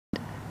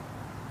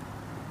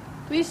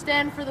We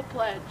stand for the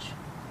pledge.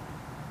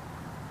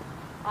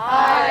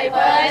 I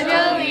pledge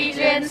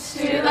allegiance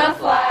to the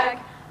flag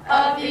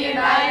of the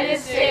United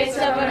States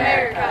of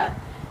America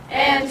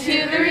and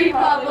to the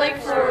republic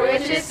for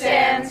which it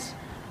stands,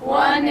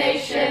 one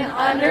nation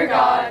under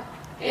God,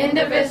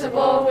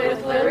 indivisible,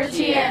 with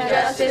liberty and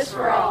justice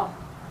for all.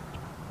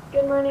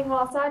 Good morning,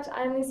 Wasatch.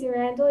 I'm Lucy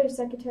Randall, your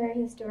Secretary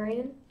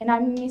Historian. And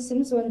I'm Amy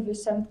Sims, one of your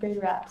 7th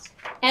grade reps.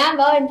 And I'm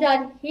Bowen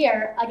Judd,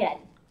 here again.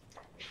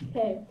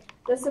 Okay.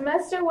 The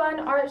Semester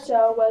 1 art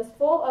show was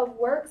full of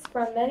works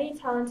from many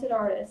talented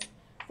artists.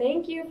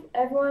 Thank you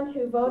everyone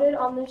who voted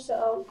on the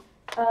show.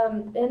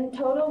 In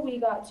total, we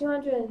got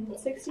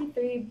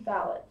 263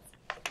 ballots.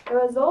 The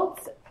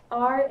results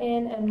are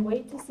in, and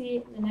wait to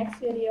see the next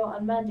video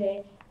on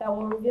Monday that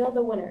will reveal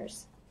the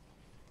winners.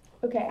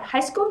 Okay,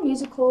 High School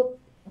Musical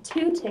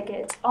 2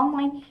 tickets,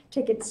 online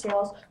ticket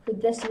sales for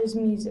this year's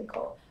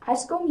musical. High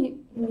School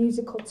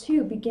Musical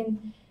 2 begins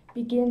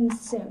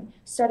soon,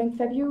 starting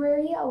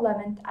February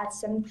 11th at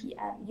 7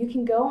 p.m. You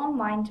can go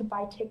online to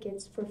buy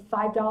tickets for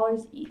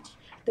 $5 each.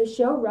 The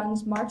show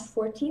runs March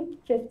 14th,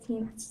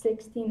 15th,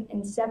 16th,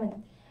 and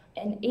 7th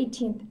and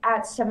 18th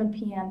at 7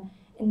 p.m.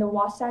 in the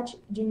Wasatch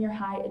Junior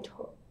High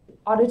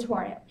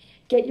Auditorium.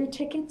 Get your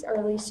tickets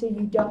early so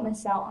you don't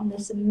miss out on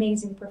this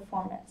amazing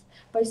performance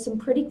by some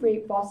pretty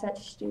great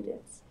Wasatch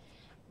students.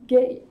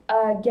 Get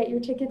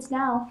your tickets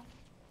now.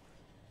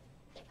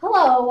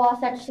 Hello,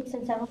 Wasatch 6th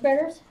and 7th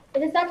graders.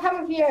 It is that time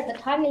of year, the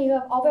time that you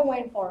have all been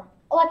waiting for,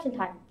 election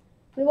time.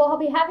 We will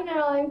be having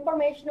an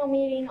informational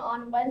meeting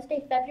on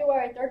Wednesday,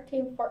 February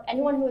 13th for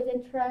anyone who is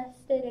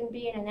interested in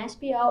being an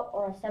SBO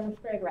or a 7th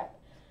grade rep.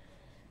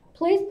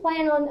 Please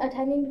plan on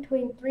attending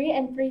between 3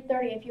 and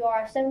 3:30 if you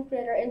are a 7th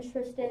grader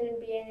interested in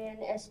being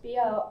an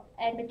SBO,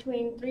 and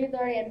between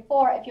 3:30 and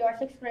 4 if you are a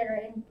 6th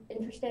grader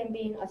interested in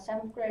being a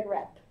 7th grade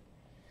rep.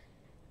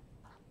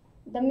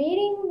 The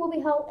meeting will be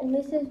held in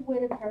Mrs.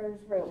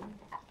 Whitaker's room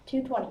at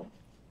 2:20.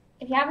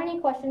 If you have any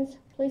questions,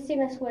 please see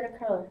Ms.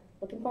 Whitaker.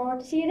 Looking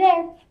forward to see you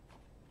there.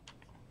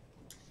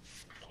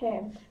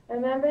 Okay,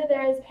 remember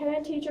there is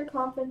parent-teacher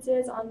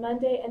conferences on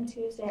Monday and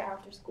Tuesday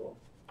after school.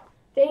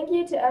 Thank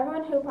you to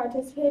everyone who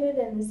participated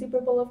in the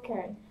Super Bowl of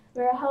Caring.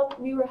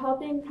 We were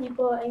helping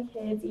people and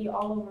kids eat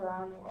all over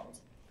around the world.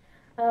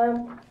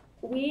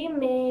 We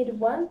made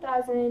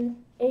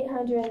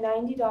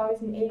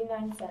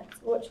 $1,890.89,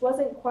 which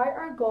wasn't quite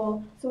our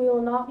goal, so we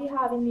will not be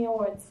having the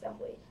awards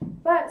assembly.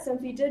 But since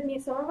we did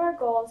meet some of our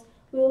goals,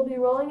 we will be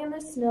rolling in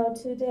the snow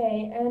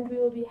today, and we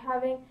will be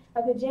having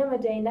a pajama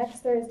day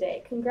next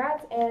Thursday.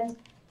 Congrats, and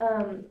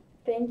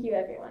thank you,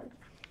 everyone.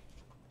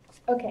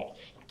 Okay,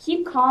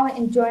 keep calm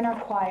and join our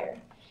choir.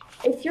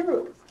 It's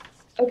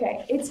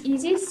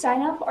easy.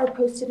 Sign up are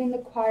posted in the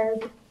choir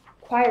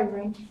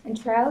room, and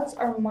tryouts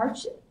are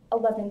March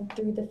 11th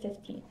through the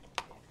 15th.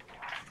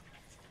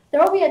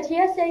 There will be a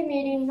TSA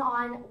meeting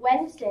on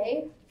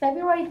Wednesday,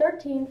 February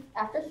 13th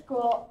after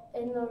school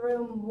in the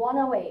room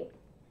 108.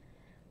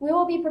 We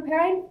will be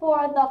preparing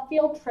for the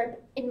field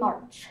trip in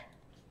March.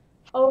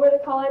 Over to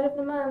College of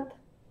the Month.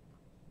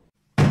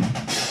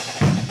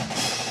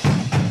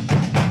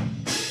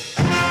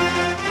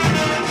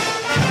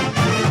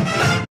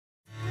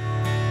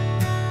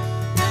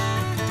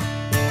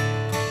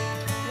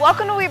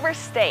 Welcome to Weber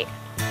State.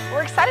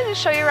 We're excited to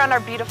show you around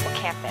our beautiful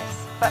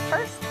campus. But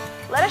first,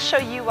 let us show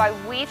you why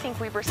we think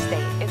Weber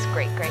State is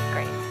great, great,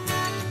 great.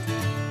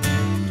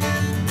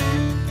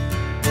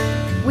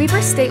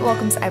 Weber State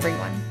welcomes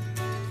everyone.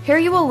 Here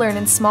you will learn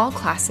in small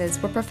classes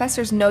where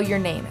professors know your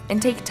name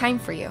and take time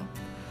for you.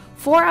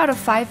 4 out of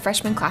 5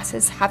 freshman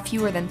classes have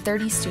fewer than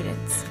 30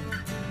 students.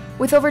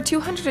 With over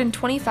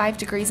 225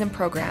 degrees and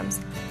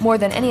programs, more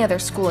than any other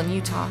school in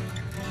Utah,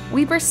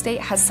 Weber State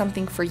has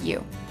something for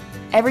you.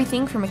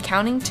 Everything from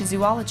accounting to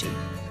zoology.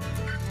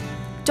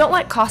 Don't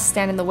let costs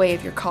stand in the way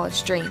of your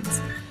college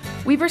dreams.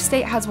 Weber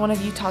State has one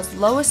of Utah's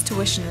lowest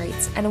tuition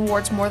rates and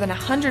awards more than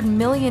 $100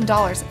 million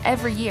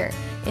every year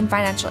in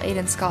financial aid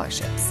and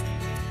scholarships.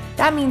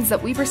 That means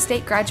that Weber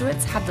State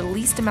graduates have the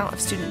least amount of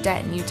student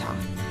debt in Utah.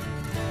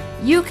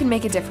 You can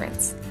make a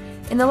difference.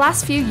 In the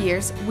last few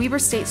years, Weber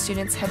State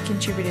students have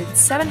contributed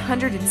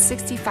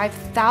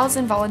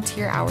 765,000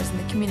 volunteer hours in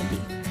the community.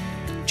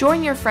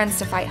 Join your friends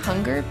to fight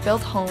hunger,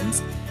 build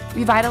homes,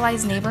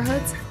 revitalize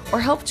neighborhoods,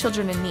 or help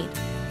children in need.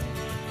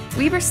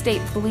 Weber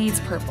State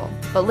bleeds purple,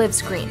 but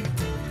lives green.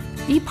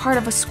 Be part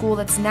of a school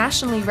that's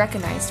nationally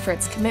recognized for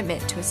its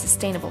commitment to a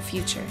sustainable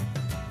future.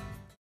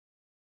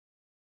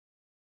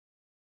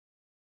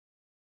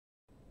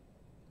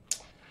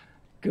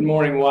 Good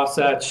morning,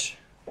 Wasatch.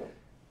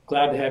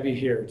 Glad to have you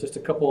here. Just a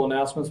couple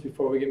announcements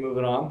before we get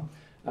moving on.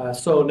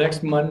 So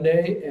next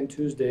Monday and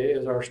Tuesday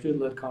is our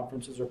student-led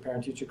conferences or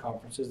parent-teacher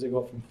conferences. They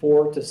go from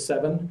 4 to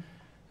 7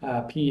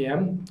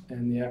 p.m.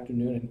 in the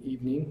afternoon and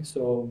evening.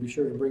 So be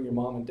sure to bring your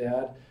mom and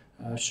dad.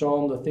 Show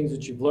them the things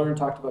that you've learned,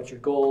 talked about your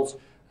goals,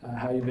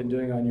 how you've been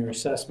doing on your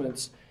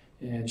assessments,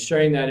 and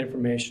sharing that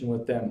information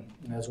with them,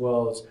 as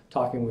well as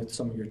talking with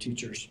some of your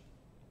teachers.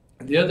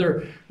 The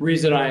other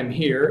reason I am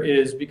here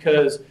is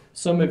because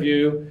some of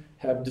you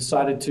have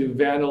decided to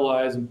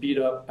vandalize and beat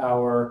up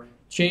our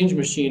change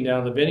machine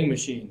down, the vending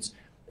machines.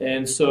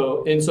 And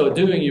so in so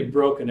doing, you've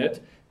broken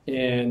it,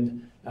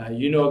 and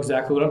you know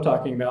exactly what I'm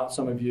talking about,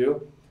 some of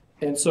you.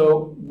 And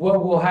so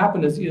what will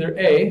happen is either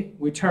A,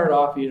 we turn it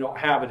off and you don't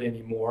have it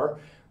anymore,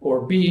 or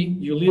B,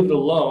 you leave it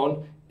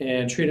alone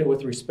and treat it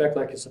with respect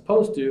like it's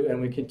supposed to, and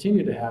we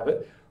continue to have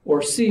it.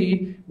 Or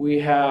C, we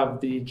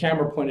have the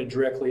camera pointed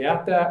directly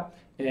at that,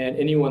 and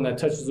anyone that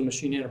touches the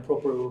machine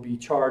inappropriately will be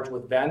charged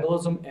with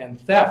vandalism and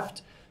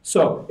theft.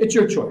 So it's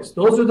your choice.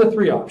 Those are the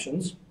three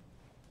options.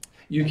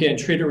 You can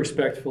treat it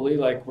respectfully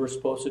like we're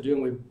supposed to do,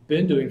 and we've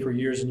been doing for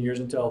years and years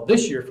until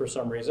this year for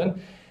some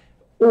reason.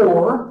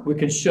 Or we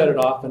can shut it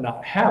off and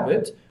not have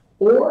it.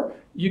 Or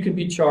you can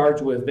be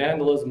charged with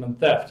vandalism and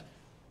theft.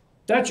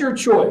 That's your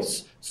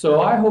choice.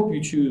 So I hope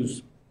you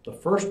choose the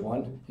first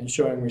one and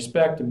showing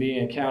respect and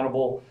being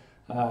accountable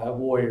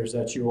warriors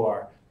that you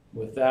are.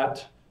 With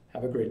that,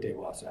 have a great day,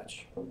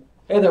 Wasatch.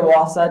 Hey there,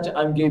 Wasatch.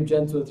 I'm Gabe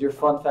Jens with your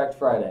Fun Fact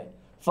Friday.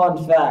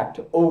 Fun fact,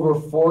 over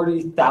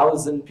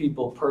 40,000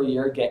 people per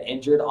year get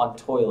injured on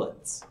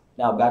toilets.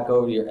 Now back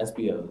over to your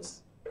SBOs.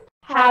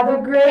 Have a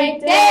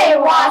great day,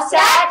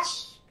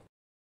 Wasatch!